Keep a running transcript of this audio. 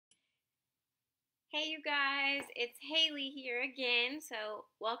Hey you guys, it's Haley here again. So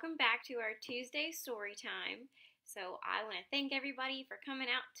welcome back to our Tuesday story time. So I want to thank everybody for coming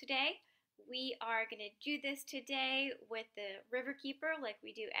out today. We are going to do this today with the Riverkeeper like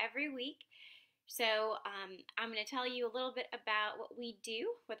we do every week. So I'm going to tell you a little bit about what we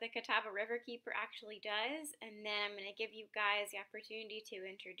do, what the Catawba Riverkeeper actually does, and then I'm going to give you guys the opportunity to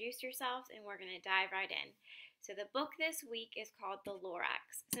introduce yourselves, and we're going to dive right in. So the book this week is called The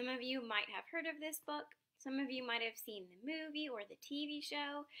Lorax. Some of you might have heard of this book. Some of you might have seen the movie or the TV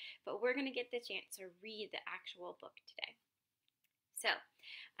show, but we're going to get the chance to read the actual book today. So,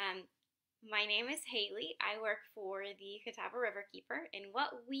 my name is Haley. I work for the Catawba Riverkeeper, and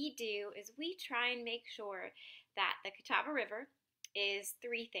what we do is we try and make sure that the Catawba River is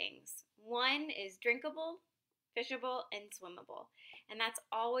three things. One is drinkable, fishable, and swimmable. And that's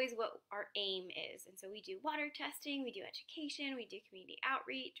always what our aim is. And so we do water testing, we do education, we do community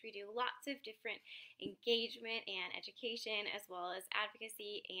outreach, we do lots of different engagement and education, as well as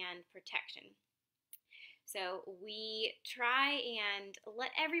advocacy and protection. So we try and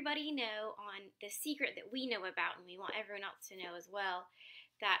let everybody know on the secret that we know about, and we want everyone else to know as well,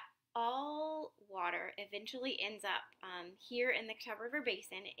 that all water eventually ends up here in the Catawba River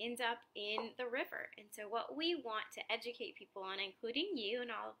Basin. It ends up in the river. And so what we want to educate people on, including you and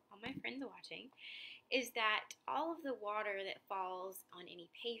all my friends watching, is that all of the water that falls on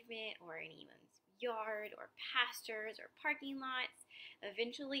any pavement or anyone's yard or pastures or parking lots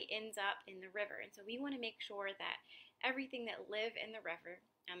eventually ends up in the river. And so we want to make sure that everything that live in the river,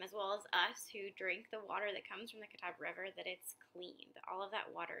 as well as us who drink the water that comes from the Catawba River, that it's clean, that all of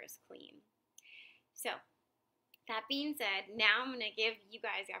that water is clean. So, that being said, now I'm going to give you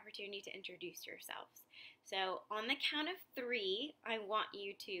guys the opportunity to introduce yourselves. So, on the count of 3, I want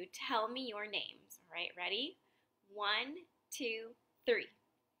you to tell me your names. All right, ready? 1, 2, 3.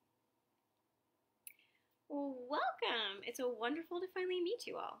 Well, welcome. It's so wonderful to finally meet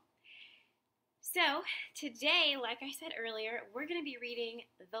you all. So, today, like I said earlier, we're going to be reading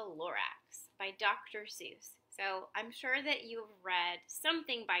The Lorax by Dr. Seuss. So, I'm sure that you have read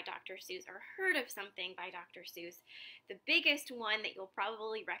something by Dr. Seuss or heard of something by Dr. Seuss. The biggest one that you'll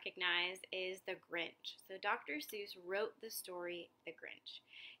probably recognize is The Grinch. So, Dr. Seuss wrote the story The Grinch.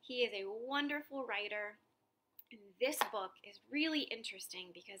 He is a wonderful writer, and this book is really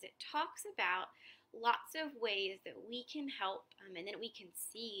interesting because it talks about lots of ways that we can help and that we can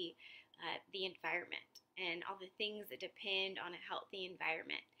see the environment and all the things that depend on a healthy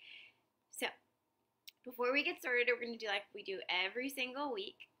environment. So, before we get started, we're going to do like we do every single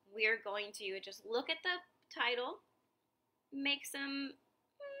week. We are going to just look at the title, make some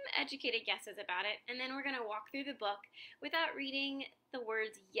educated guesses about it, and then we're going to walk through the book without reading the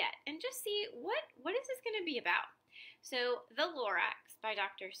words yet and just see what is this going to be about. So, The Lorax by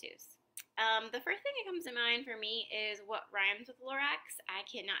Dr. Seuss. The first thing that comes to mind for me is what rhymes with Lorax. I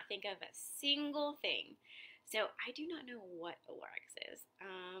cannot think of a single thing. So I do not know what a Lorax is,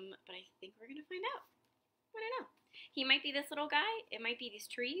 but I think we're going to find out. I don't know. He might be this little guy. It might be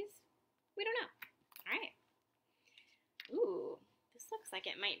these trees. We don't know. All right. Ooh, this looks like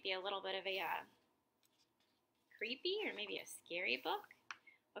it might be a little bit of a creepy or maybe a scary book.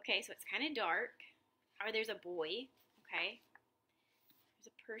 Okay, so it's kind of dark. Or there's a boy. Okay.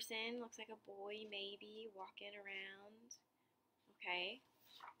 There's a person, looks like a boy maybe, walking around. Okay.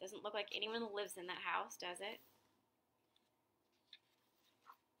 Doesn't look like anyone lives in that house, does it?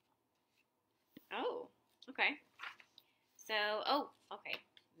 Oh, okay. So, okay.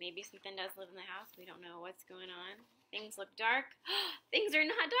 Maybe something does live in the house. We don't know what's going on. Things look dark. Things are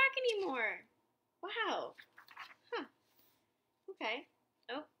not dark anymore. Wow. Huh. Okay.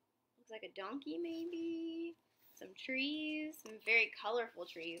 Oh, looks like a donkey maybe. Some trees, some very colorful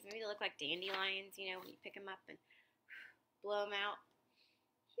trees. Maybe they look like dandelions, you know, when you pick them up and blow them out.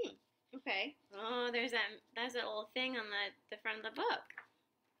 Okay. Oh, that's that little thing on the front of the book.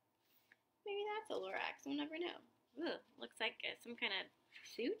 Maybe that's a Lorax. We'll never know. Ugh, looks like some kind of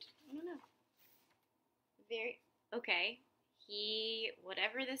suit. I don't know. Okay.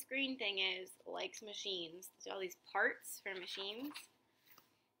 Whatever this green thing is, likes machines. There's all these parts for machines.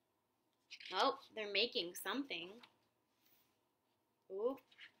 Oh, they're making something. Ooh.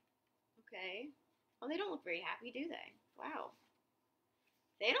 Okay. Well, they don't look very happy, do they? Wow.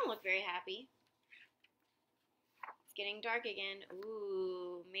 They don't look very happy. It's getting dark again.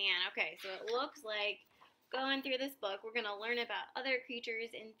 Ooh, man. Okay, so it looks like going through this book, we're going to learn about other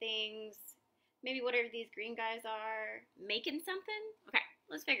creatures and things. Maybe whatever these green guys are. Making something? Okay,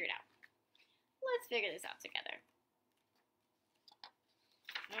 let's figure it out. Let's figure this out together.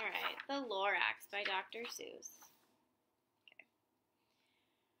 All right, The Lorax by Dr. Seuss. Okay.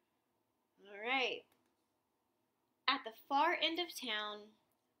 All right, far end of town,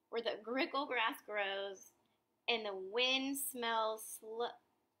 where the grickle grass grows, and the wind smells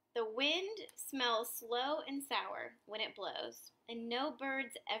slow and sour when it blows, and no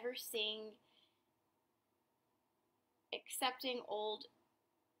birds ever sing excepting old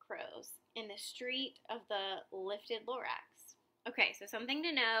crows in the street of the lifted Lorax. Okay, so something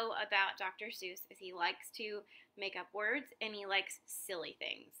to know about Dr. Seuss is he likes to make up words and he likes silly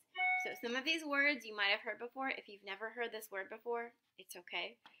things. So some of these words you might have heard before. If you've never heard this word before, it's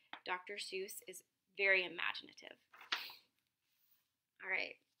okay. Dr. Seuss is very imaginative. All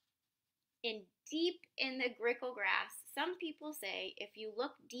right. Deep in the grickle grass, some people say if you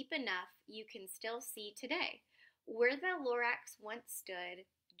look deep enough, you can still see today, where the Lorax once stood,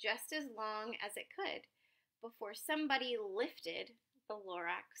 just as long as it could, before somebody lifted the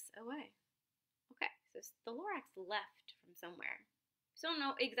Lorax away. Okay, so the Lorax left from somewhere. Still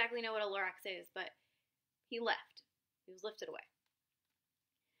don't exactly know what a Lorax is, but he left. He was lifted away.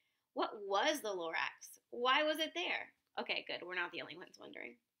 What was the Lorax? Why was it there? Okay, good. We're not the only ones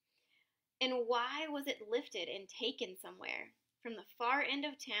wondering. And why was it lifted and taken somewhere? From the far end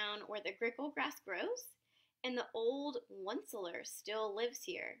of town where the grickle grass grows? And the old Onceler still lives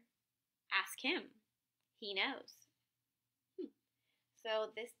here. Ask him. He knows.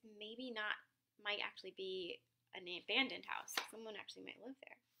 So this might actually be an abandoned house. Someone actually might live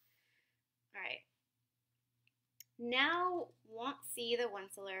there. All right. Now won't see the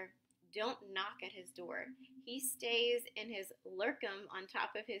Onceler. Don't knock at his door. He stays in his lurkum on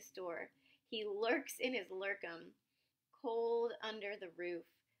top of his store. He lurks in his lurkum, cold under the roof,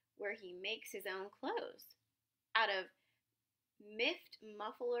 where he makes his own clothes out of miffed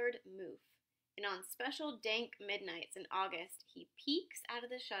muffled moof. And on special dank midnights in August, he peeks out of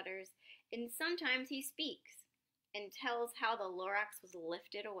the shutters, and sometimes he speaks and tells how the Lorax was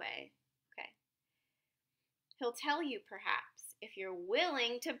lifted away. Okay. He'll tell you, perhaps, if you're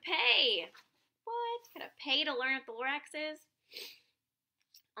willing to pay. What? Gotta pay to learn what the Lorax is?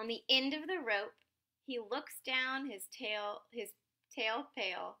 On the end of the rope, he looks down his tail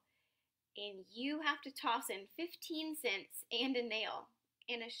pail, and you have to toss in 15 cents and a nail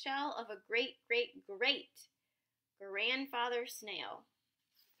and a shell of a great grandfather snail.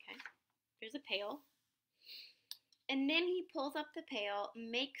 Okay, there's a pail. And then he pulls up the pail,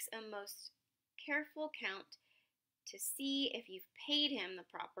 makes a most careful count to see if you've paid him the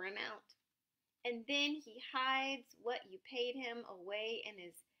proper amount. And then he hides what you paid him away in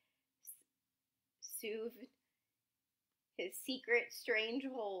his secret strange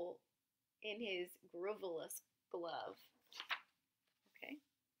hole in his grooveless glove. Okay.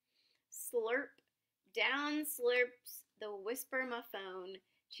 Slurp, down slurps the whisper-mophone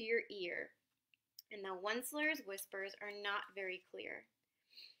to your ear, and the Onceler's whispers are not very clear,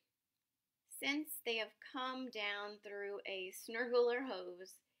 since they have come down through a snurgler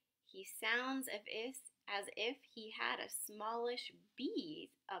hose. He sounds as if he had a smallish bee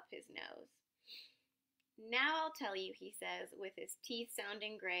up his nose. Now I'll tell you, he says, with his teeth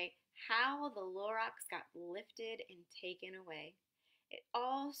sounding gray, how the Lorax got lifted and taken away. It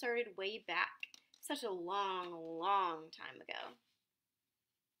all started way back, such a long, long time ago.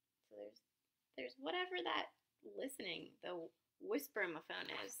 So there's whatever that listening, the whisper-mophone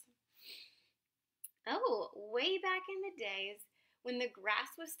is. Oh, way back in the days when the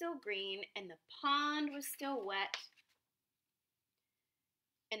grass was still green and the pond was still wet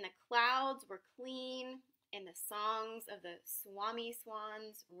and the clouds were clean and the songs of the swami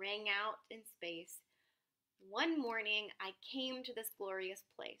swans rang out in space, one morning I came to this glorious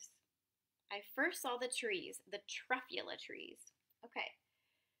place. I first saw the trees, the truffula trees. Okay.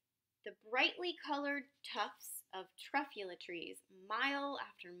 The brightly colored tufts of truffula trees, mile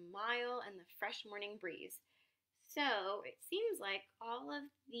after mile in the fresh morning breeze. So it seems like all of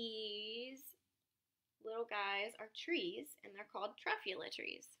these little guys are trees, and they're called truffula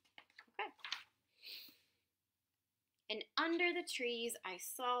trees. Okay. And under the trees, I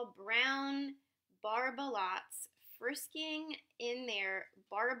saw brown barbalots frisking in their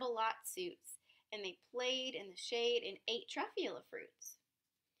barbalot suits, and they played in the shade and ate truffula fruits.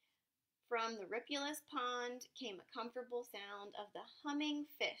 From the ripulous pond came a comfortable sound of the humming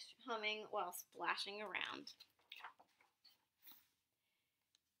fish humming while splashing around.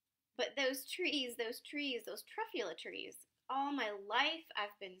 But those truffula trees, all my life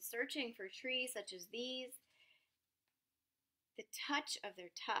I've been searching for trees such as these. The touch of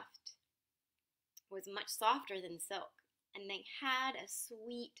their tuft was much softer than silk, and they had a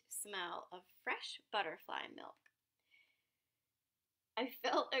sweet smell of fresh butterfly milk. I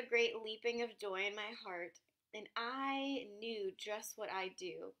felt a great leaping of joy in my heart, and I knew just what I'd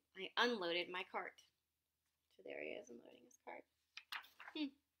do. I unloaded my cart. So there he is unloading his cart.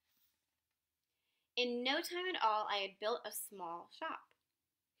 In no time at all, I had built a small shop.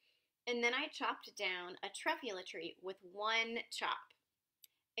 And then I chopped down a truffula tree with one chop.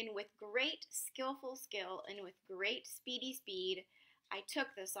 And with great skillful skill and with great speedy speed, I took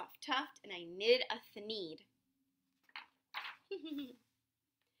the soft tuft and I knitted a thneed.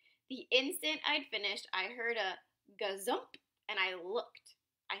 The instant I'd finished, I heard a gazump, and I looked.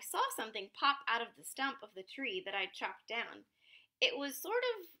 I saw something pop out of the stump of the tree that I'd chopped down. It was sort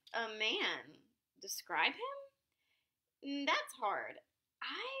of a man. Describe him? That's hard.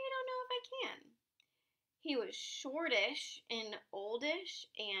 I don't know if I can. He was shortish and oldish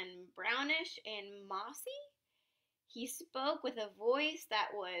and brownish and mossy. He spoke with a voice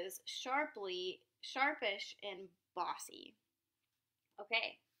that was sharpish and bossy.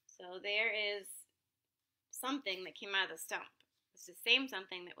 Okay, so there is something that came out of the stump. It's the same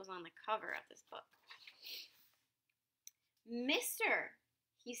something that was on the cover of this book. Mister,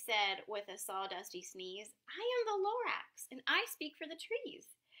 he said with a sawdusty sneeze, I am the Lorax, and I speak for the trees.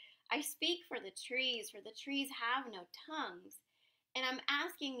 I speak for the trees have no tongues. And I'm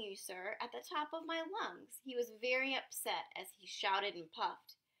asking you, sir, at the top of my lungs. He was very upset as he shouted and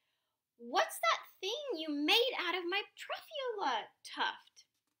puffed. What's that thing you made out of my truffula tuft?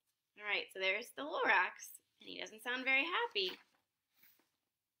 All right, so there's the Lorax, and he doesn't sound very happy.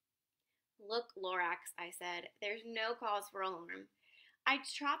 Look, Lorax, I said, there's no cause for alarm. I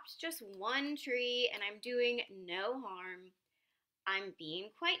chopped just one tree, and I'm doing no harm. I'm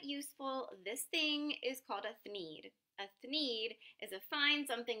being quite useful. This thing is called a thneed. A thneed is a fine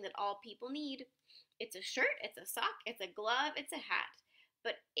something that all people need. It's a shirt, it's a sock, it's a glove, it's a hat.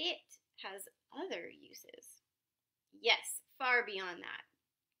 But it has other uses. Yes, far beyond that.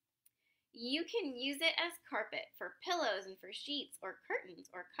 You can use it as carpet for pillows and for sheets or curtains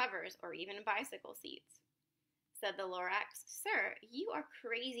or covers or even bicycle seats. Said the Lorax, Sir, you are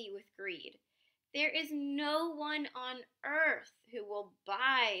crazy with greed. There is no one on earth who will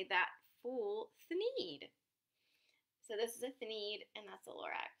buy that fool thneed. So this is a thneed, and that's a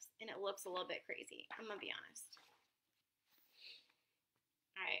Lorax, and it looks a little bit crazy. I'm going to be honest.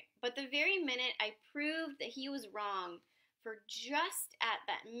 All right, but the very minute I proved that he was wrong, for just at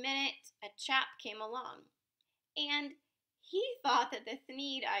that minute, a chap came along, and he thought that the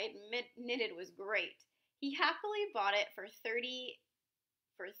thneed I had knitted was great. He happily bought it for $3.98.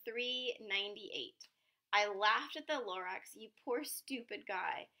 I laughed at the Lorax. You poor stupid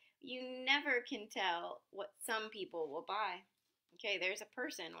guy. You never can tell what some people will buy. Okay, there's a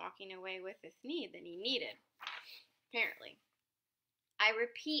person walking away with this need that he needed, apparently. I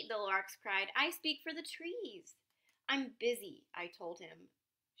repeat, the Lorax cried, I speak for the trees. I'm busy, I told him.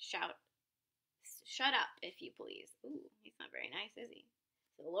 Shut up, if you please. Ooh, he's not very nice, is he?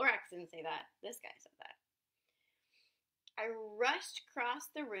 So the Lorax didn't say that. This guy said that. I rushed across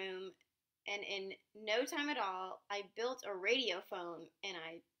the room, and in no time at all, I built a radio phone, and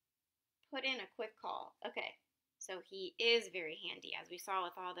I put in a quick call. Okay, so he is very handy, as we saw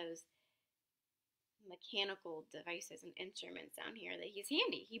with all those mechanical devices and instruments down here, that he's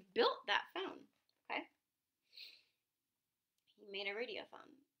handy. He built that phone, okay? He made a radio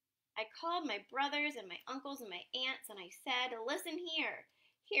phone. I called my brothers and my uncles and my aunts, and I said, listen here.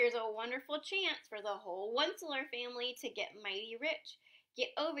 Here's a wonderful chance for the whole Onceler family to get mighty rich. Get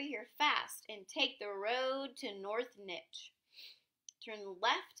over here fast and take the road to North Nitch. Turn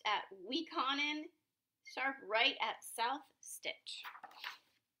left at Weeconin, sharp right at South Stitch.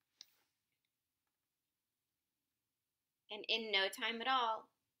 And in no time at all,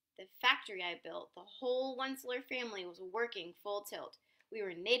 the factory I built, the whole Onceler family was working full tilt. We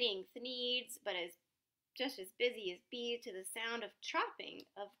were knitting thneeds, but just as busy as bees to the sound of chopping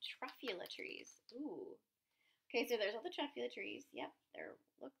of truffula trees. Ooh. Okay, so there's all the truffula trees. Yep, they're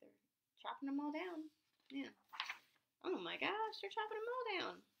chopping them all down. Yeah. Oh my gosh, they're chopping them all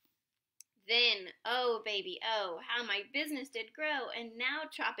down. Then, oh baby, oh, how my business did grow, and now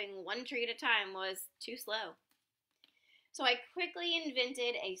chopping one tree at a time was too slow. So I quickly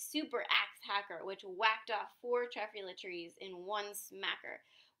invented a super axe hacker, which whacked off 4 truffula trees in one smacker.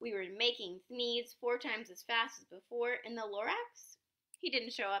 We were making thneeds 4 times as fast as before, and the Lorax, he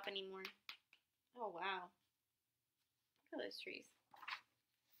didn't show up anymore. Oh, wow. Look at those trees.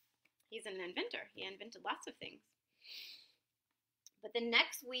 He's an inventor. He invented lots of things. But the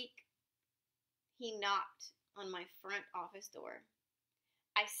next week, he knocked on my front office door.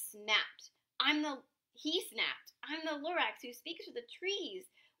 I snapped. He snapped. I'm the Lorax who speaks for the trees,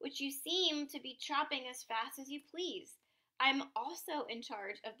 which you seem to be chopping as fast as you please. I'm also in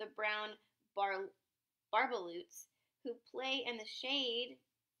charge of the brown barbaloots who play in the shade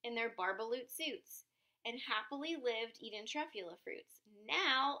in their barbaloot suits. and happily lived eating truffula fruits.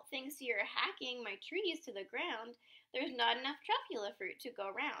 Now, thanks to your hacking my trees to the ground, there's not enough truffula fruit to go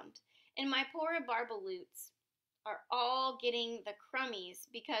round, and my poor barbaloots are all getting the crummies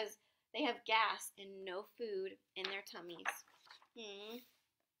because they have gas and no food in their tummies.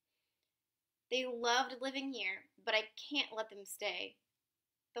 They loved living here, but I can't let them stay.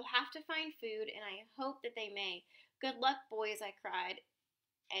 They'll have to find food, and I hope that they may. Good luck, boys, I cried,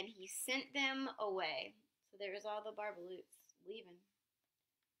 and he sent them away. So there's all the barbaloots leaving.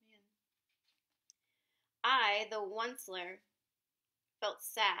 Man. I, the onceler, felt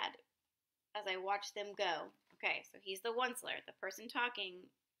sad as I watched them go. Okay, so he's the onceler, the person talking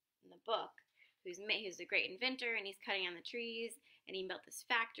in the book, who's a great inventor, and he's cutting down the trees, and he built this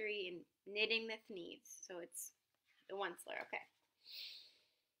factory and knitting the thneeds. So it's the onceler, okay.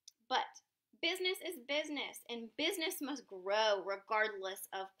 But business is business, and business must grow regardless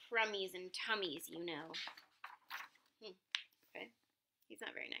of crummies and tummies, you know. Okay, he's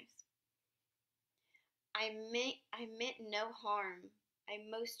not very nice. I meant no harm. I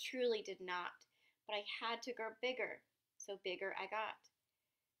most truly did not, but I had to grow bigger, so bigger I got.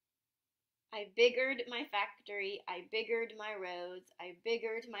 I biggered my factory, I biggered my roads, I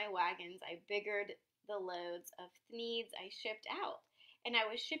biggered my wagons, I biggered the loads of thneeds I shipped out, and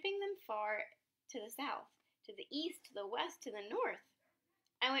I was shipping them far to the south, to the east, to the west, to the north.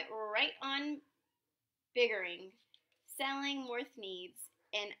 I went right on biggering, selling more thneeds,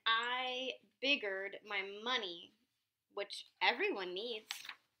 and I biggered my money, which everyone needs.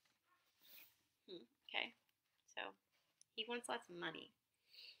 Okay, so he wants lots of money.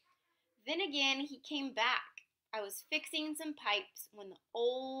 Then again, he came back. I was fixing some pipes when the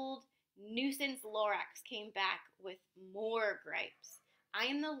old nuisance Lorax came back with more gripes. I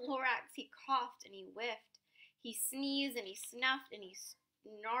am the Lorax, he coughed and he whiffed. He sneezed and he snuffed and he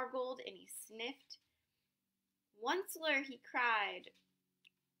snargled and he sniffed. Onceler, he cried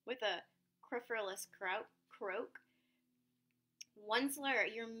with a querulous croak.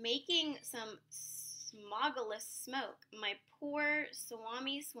 Onceler, you're making some smoggless smoke. My poor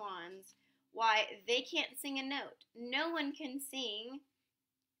swami swans, why, they can't sing a note. No one can sing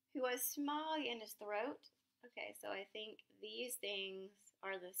who has smog in his throat. Okay, so I think these things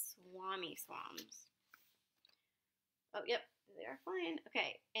are the swami swans. Oh, yep, they are fine.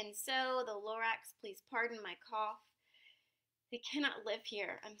 Okay, and so the Lorax, please pardon my cough. They cannot live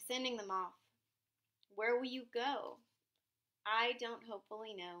here. I'm sending them off. Where will you go? I don't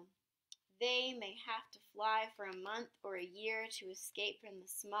hopefully know. They may have to fly for a month or a year to escape from the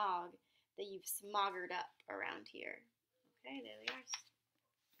smog that you've smoggered up around here. Okay, there they are,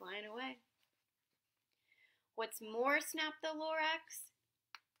 flying away. What's more, snapped the Lorax,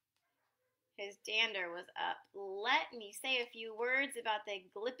 his dander was up. Let me say a few words about the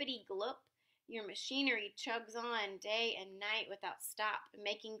glippity-glop. Your machinery chugs on day and night without stop,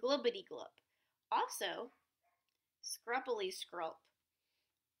 making glippity-glop. Also, scruppily-scrulp.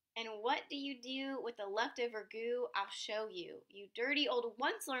 And what do you do with the leftover goo? I'll show you. You dirty old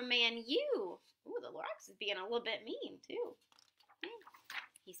onceler man, you! Ooh, the Lorax is being a little bit mean, too.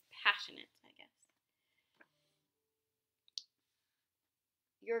 He's passionate, I guess.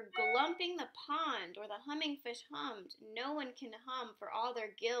 You're glumping the pond, or the humming fish hummed. No one can hum, for all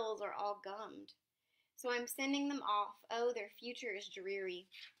their gills are all gummed. So I'm sending them off. Oh, their future is dreary.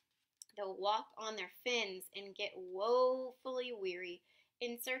 They'll walk on their fins and get woefully weary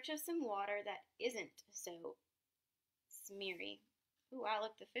in search of some water that isn't so smeary. Ooh, wow,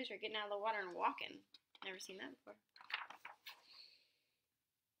 look, the fish are getting out of the water and walking. Never seen that before.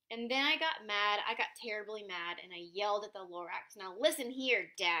 And then I got mad. I got terribly mad, and I yelled at the Lorax. Now listen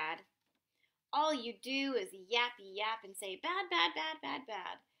here, Dad. All you do is yappy yap and say, bad, bad, bad, bad,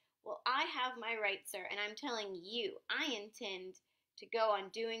 bad. Well, I have my rights, sir, and I'm telling you, I intend to go on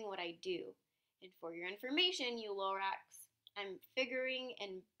doing what I do. And for your information, you Lorax, I'm figuring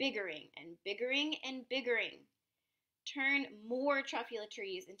and biggering and biggering and biggering. Turn more truffula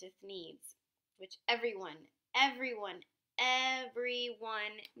trees into thneeds, which everyone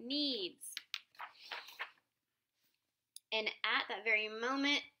needs. And at that very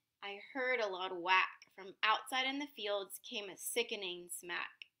moment, I heard a loud whack. From outside in the fields came a sickening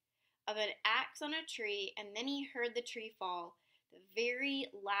smack of an axe on a tree, and then he heard the tree fall, the very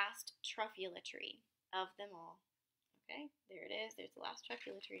last truffula tree of them all. Okay, there it is. There's the last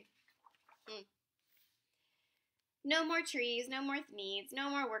truffula tree. No more trees, no more thneeds, no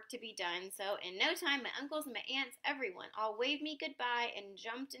more work to be done. So in no time, my uncles and my aunts, everyone, all waved me goodbye and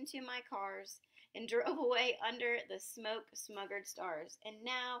jumped into my cars and drove away under the smoke-smuggered stars. And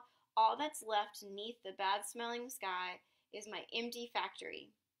now all that's left neath the bad-smelling sky is my empty factory,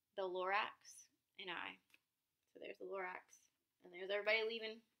 the Lorax and I. So there's the Lorax, and there's everybody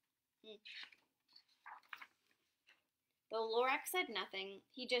leaving. The Lorax said nothing.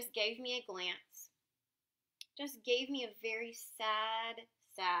 He just gave me a glance. Just gave me a very sad,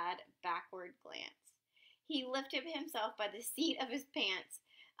 backward glance. He lifted himself by the seat of his pants.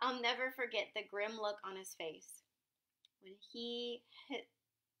 I'll never forget the grim look on his face when he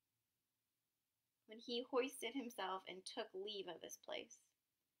hoisted himself and took leave of this place.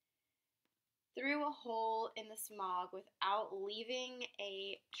 Through a hole in the smog without leaving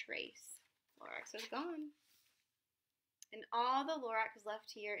a trace. Lorax was gone. And all the Lorax left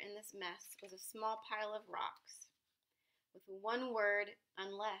here in this mess was a small pile of rocks with one word,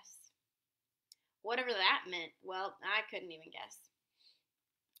 unless. Whatever that meant, well, I couldn't even guess.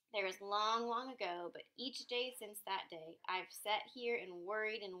 There was long, long ago, but each day since that day, I've sat here and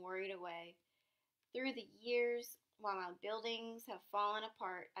worried away. Through the years, while my buildings have fallen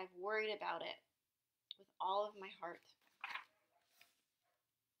apart, I've worried about it with all of my heart.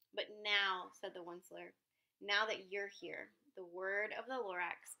 But now, said the Onceler, now that you're here, the word of the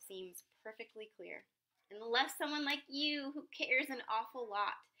Lorax seems perfectly clear. Unless someone like you who cares an awful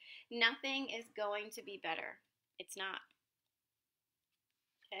lot, nothing is going to be better. It's not.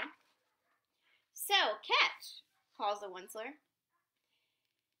 Okay? So, catch, calls the Onceler.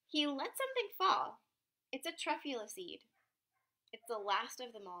 He let something fall. It's a truffula seed. It's the last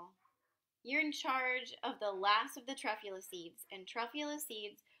of them all. You're in charge of the last of the truffula seeds, and truffula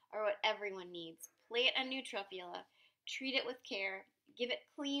seeds are what everyone needs. Plant a new truffula, treat it with care, give it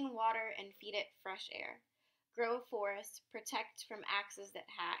clean water, and feed it fresh air. Grow a forest, protect from axes that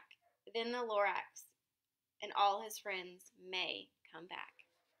hack. Then the Lorax and all his friends may come back.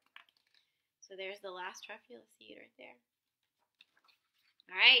 So there's the last truffula seed right there.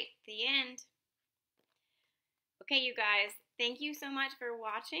 All right, the end. Okay, you guys, thank you so much for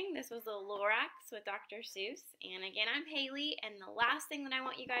watching. This was the Lorax with Dr. Seuss. And again, I'm Haley, and the last thing that I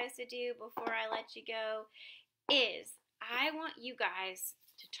want you guys to do before I let you go is I want you guys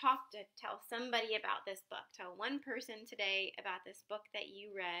to tell somebody about this book. Tell one person today about this book that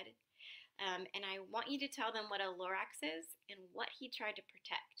you read. And I want you to tell them what a Lorax is and what he tried to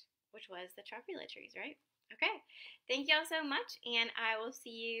protect, which was the truffula trees, right? Okay, thank y'all so much, and I will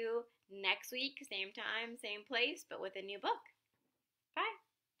see you next week, same time, same place, but with a new book. Bye.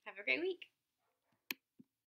 Have a great week.